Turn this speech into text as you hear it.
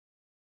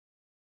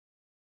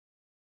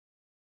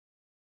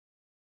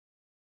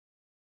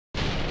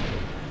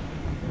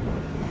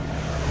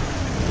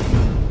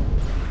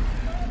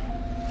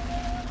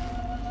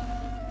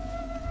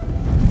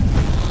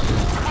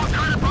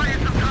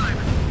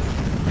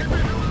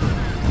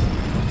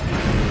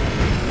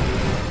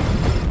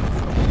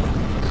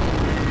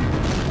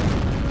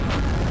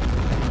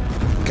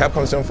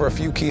Capcom's known for a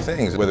few key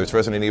things, whether it's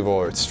Resident Evil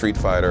or it's Street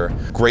Fighter.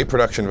 Great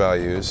production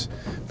values,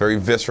 very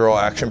visceral,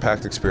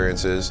 action-packed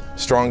experiences,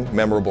 strong,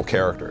 memorable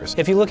characters.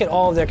 If you look at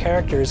all of their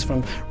characters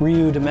from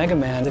Ryu to Mega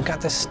Man, they've got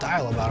this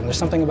style about them. There's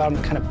something about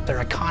them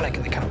they're iconic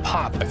and they kind of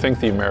pop. I think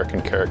the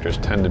American characters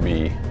tend to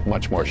be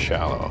much more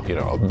shallow. You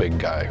know, a big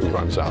guy who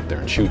runs out there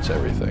and shoots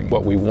everything.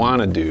 What we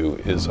want to do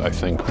is, I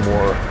think,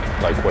 more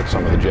like what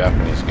some of the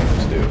Japanese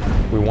games do.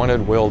 We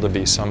wanted Will to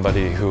be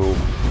somebody who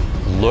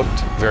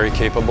looked very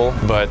capable,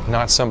 but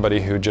not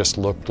somebody who just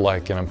looked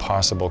like an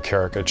impossible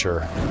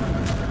caricature.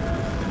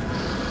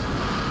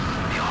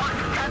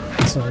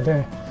 ですの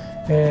で、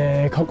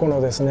過去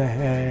のです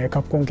ね、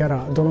カプコンキャ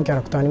ラ、どのキャ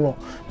ラクターにも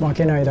負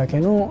けないだ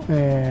けの、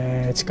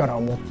力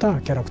を持っ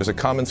たキャラクター。 There's a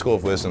common school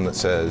of wisdom that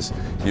says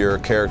your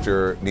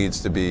character needs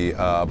to be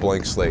a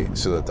blank slate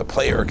so that the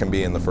player can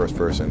be in the first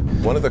person.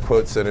 One of the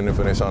quotes that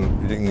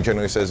Inufune-san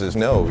generally says is,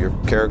 no, your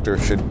character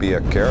should be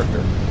a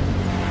character.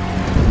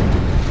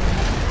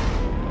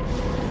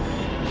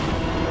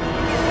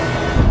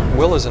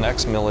 Will is an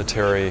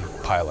ex-military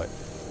pilot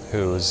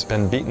who's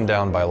been beaten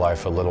down by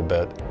life a little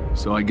bit.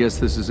 So I guess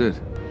this is it.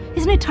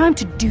 Isn't it time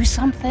to do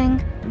something?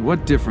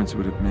 What difference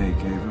would it make,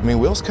 Ava? I mean,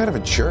 Will's kind of a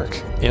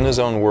jerk. In his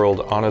own world,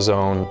 on his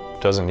own,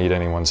 doesn't need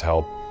anyone's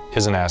help,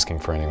 isn't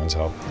asking for anyone's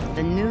help.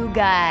 The new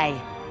guy.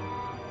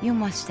 You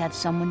must have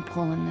someone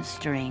pulling the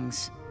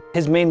strings.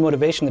 His main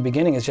motivation in the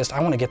beginning is just,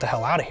 I want to get the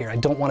hell out of here. I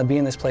don't want to be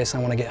in this place. I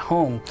want to get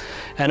home.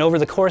 And over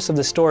the course of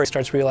the story, he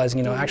starts realizing,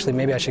 you know, actually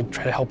maybe I should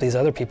try to help these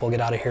other people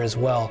get out of here as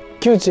well.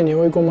 窮地に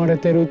追い込まれ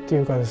てるって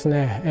いうかです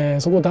ね、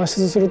そこを脱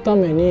出するた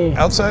めに。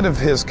 Outside of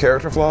his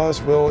character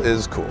flaws, Will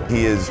is cool.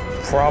 He is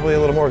probably a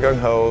little more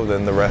gung-ho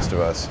than the rest of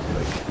us.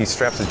 Like, he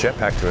straps a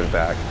jetpack to his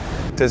back,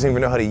 doesn't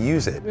even know how to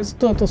use it. 別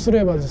だとす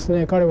ればです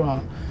ね、彼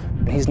は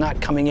He's not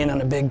coming in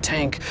on a big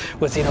tank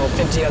with, you know,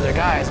 50 other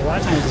guys. A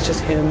lot of times it's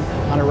just him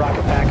on a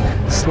rocket pack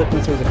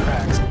slipping through the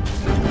cracks.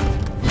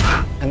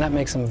 And that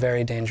makes him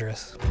very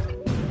dangerous.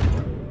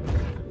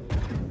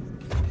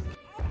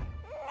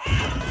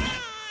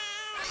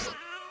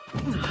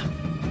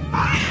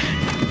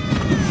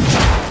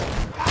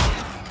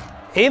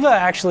 Ava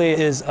actually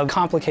is a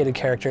complicated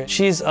character.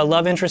 She's a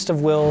love interest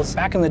of Will's.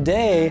 Back in the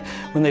day,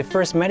 when they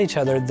first met each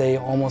other, they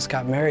almost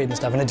got married and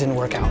stuff, and it didn't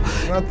work out.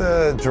 Not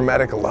the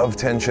dramatic love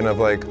tension of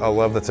like a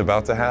love that's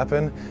about to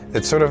happen.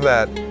 It's sort of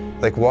that,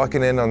 like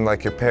walking in on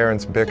like your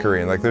parents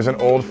bickering. Like there's an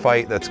old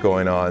fight that's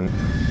going on.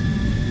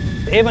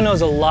 Ava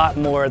knows a lot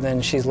more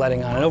than she's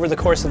letting on, and over the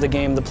course of the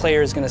game, the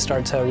player is going to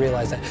start to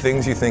realize that.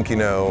 Things you think you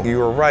know, you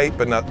were right,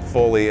 but not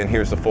fully, and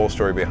here's the full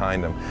story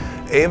behind them.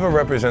 Ava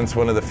represents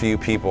one of the few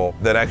people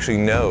that actually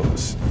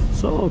knows.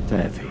 So,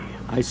 Taffy,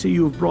 I see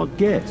you've brought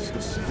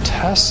guests.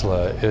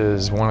 Tesla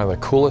is one of the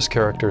coolest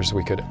characters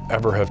we could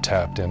ever have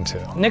tapped into.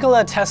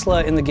 Nikola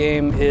Tesla in the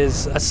game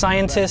is a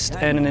scientist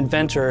and an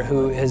inventor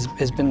who has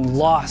been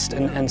lost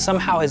and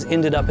somehow has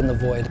ended up in the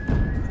void.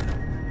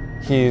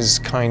 He's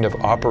kind of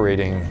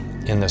operating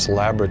in this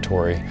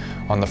laboratory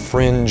on the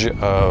fringe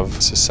of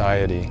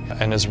society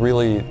and is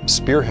really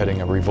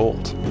spearheading a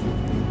revolt.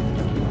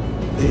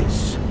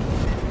 This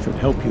should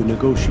help you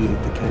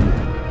negotiate the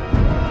canyon.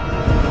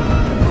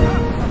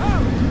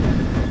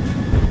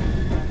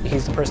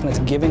 He's the person that's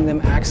giving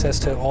them access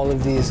to all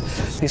of these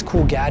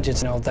cool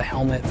gadgets, you know, the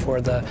helmet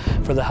for the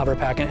hover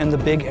pack and the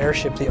big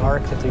airship, the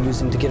Ark that they're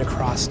using to get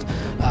across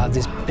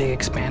these big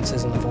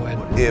expanses in the void.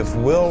 If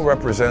Will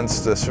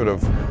represents the sort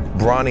of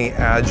brawny,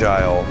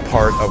 agile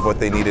part of what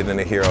they needed in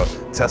a hero,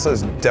 Tesla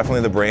is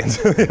definitely the brains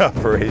of the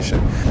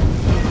operation.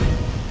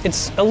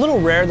 It's a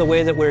little rare the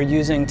way that we're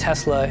using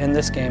Tesla in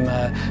this game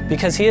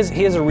because he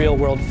is a real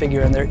world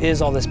figure and there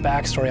is all this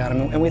backstory on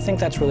him, and we think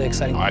that's really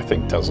exciting. I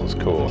think Tesla's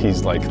cool.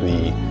 He's like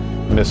the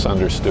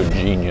misunderstood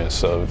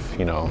genius of,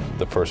 you know,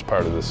 the first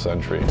part of this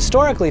century.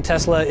 Historically,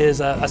 Tesla is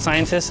a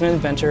scientist and an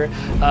inventor.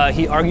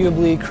 He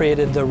arguably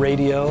created the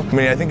radio. I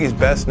mean, I think he's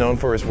best known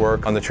for his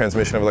work on the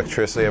transmission of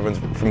electricity.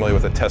 Everyone's familiar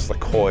with the Tesla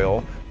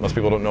coil. Most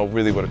people don't know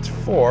really what it's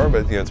for,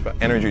 but you know, it's about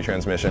energy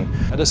transmission.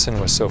 Edison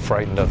was so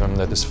frightened of him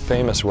that this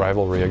famous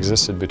rivalry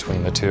existed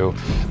between the two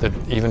that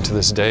even to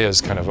this day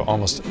is kind of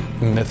almost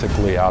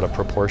mythically out of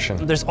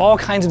proportion. There's all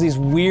kinds of these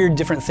weird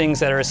different things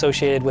that are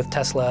associated with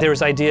Tesla. There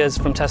was ideas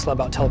from Tesla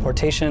about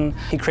teleportation.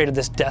 He created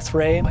this death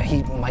ray.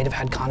 He might have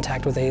had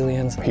contact with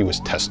aliens. He was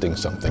testing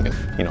something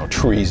and, you know,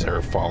 trees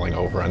are falling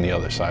over on the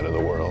other side of the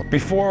world.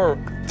 Before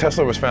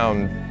Tesla was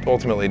found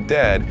ultimately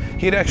dead,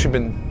 he had actually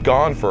been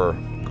gone for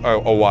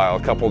a while, a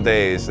couple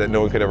days that no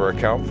one could ever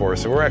account for.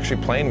 So we're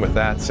actually playing with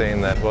that, saying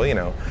that, well, you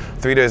know,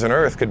 3 days on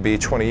Earth could be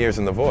 20 years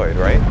in the void,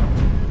 right?